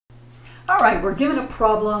All right, we're given a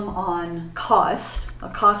problem on cost, a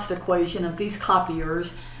cost equation of these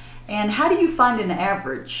copiers. And how do you find an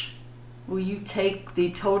average? Will you take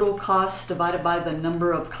the total cost divided by the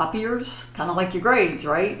number of copiers? Kind of like your grades,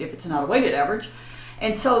 right? If it's not a weighted average.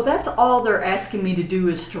 And so that's all they're asking me to do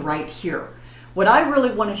is to write here. What I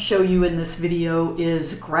really want to show you in this video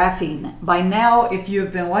is graphing. By now, if you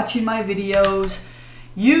have been watching my videos,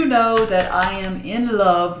 you know that I am in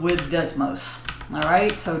love with Desmos. All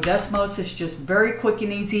right, so Desmos is just very quick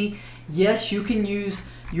and easy. Yes, you can use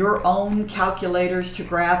your own calculators to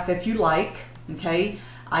graph if you like, okay?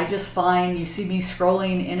 I just find, you see me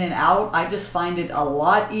scrolling in and out, I just find it a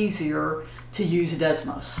lot easier to use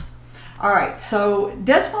Desmos. All right, so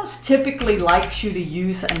Desmos typically likes you to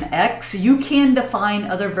use an X. You can define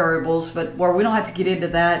other variables, but where we don't have to get into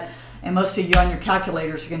that, and most of you on your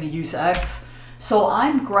calculators are going to use X. So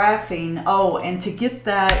I'm graphing, oh, and to get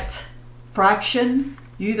that fraction,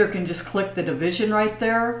 you either can just click the division right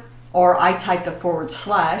there, or I typed a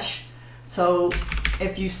 /. So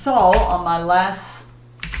if you saw on my last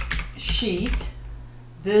sheet,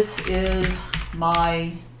 this is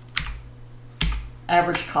my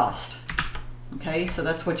average cost. Okay, so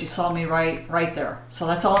that's what you saw me right there. So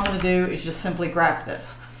that's all I'm going to do is just simply graph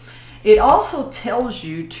this. It also tells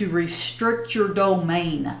you to restrict your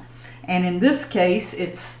domain. And in this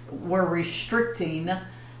case, we're restricting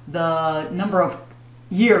the number of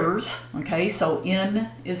years. Okay, so N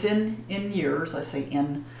is in years. I say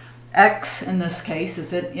N. X in this case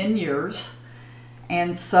is in years.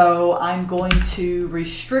 And so I'm going to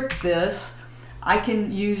restrict this. I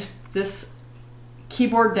can use this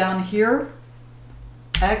keyboard down here,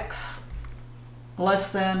 X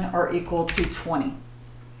less than or equal to 20.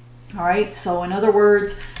 All right, so in other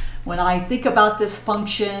words, when I think about this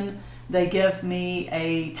function, they give me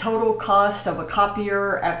a total cost of a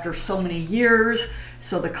copier after so many years.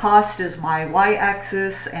 So the cost is my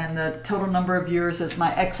y-axis and the total number of years is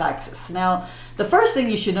my x-axis. Now, the first thing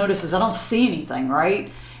you should notice is I don't see anything,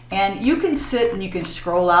 right? And you can sit and you can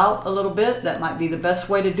scroll out a little bit. That might be the best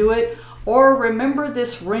way to do it. Or remember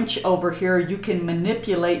this wrench over here, you can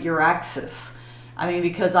manipulate your axis. I mean,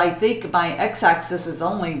 because I think my x-axis is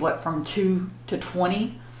only, what, from 2 to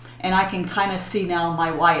 20? And I can kind of see now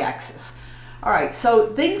my y-axis. All right,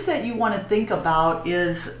 so things that you want to think about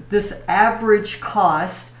is this average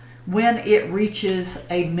cost when it reaches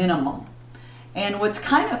a minimum. And what's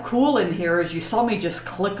kind of cool in here is you saw me just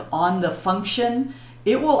click on the function.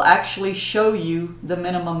 It will actually show you the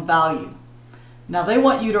minimum value. Now they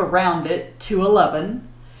want you to round it to 11.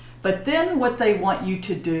 But then what they want you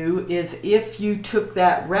to do is if you took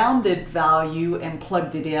that rounded value and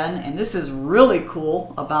plugged it in, and this is really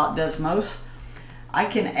cool about Desmos, I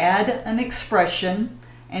can add an expression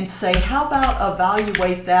and say, how about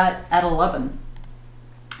evaluate that at 11?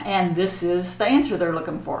 And this is the answer they're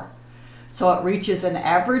looking for. So it reaches an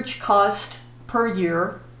average cost per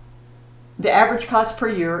year. The average cost per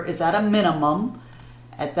year is at a minimum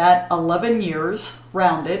at that 11 years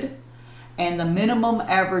rounded. And the minimum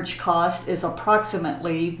average cost is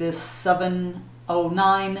approximately this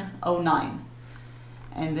 70909.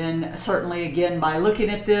 And then certainly again by looking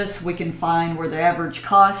at this we can find where the average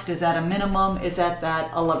cost is at a minimum is at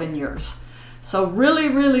that 11 years. So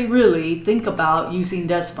really think about using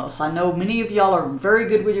Desmos. I know many of y'all are very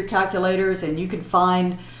good with your calculators and you can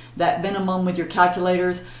find that minimum with your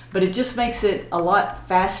calculators, but it just makes it a lot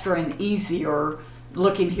faster and easier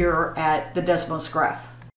looking here at the Desmos graph.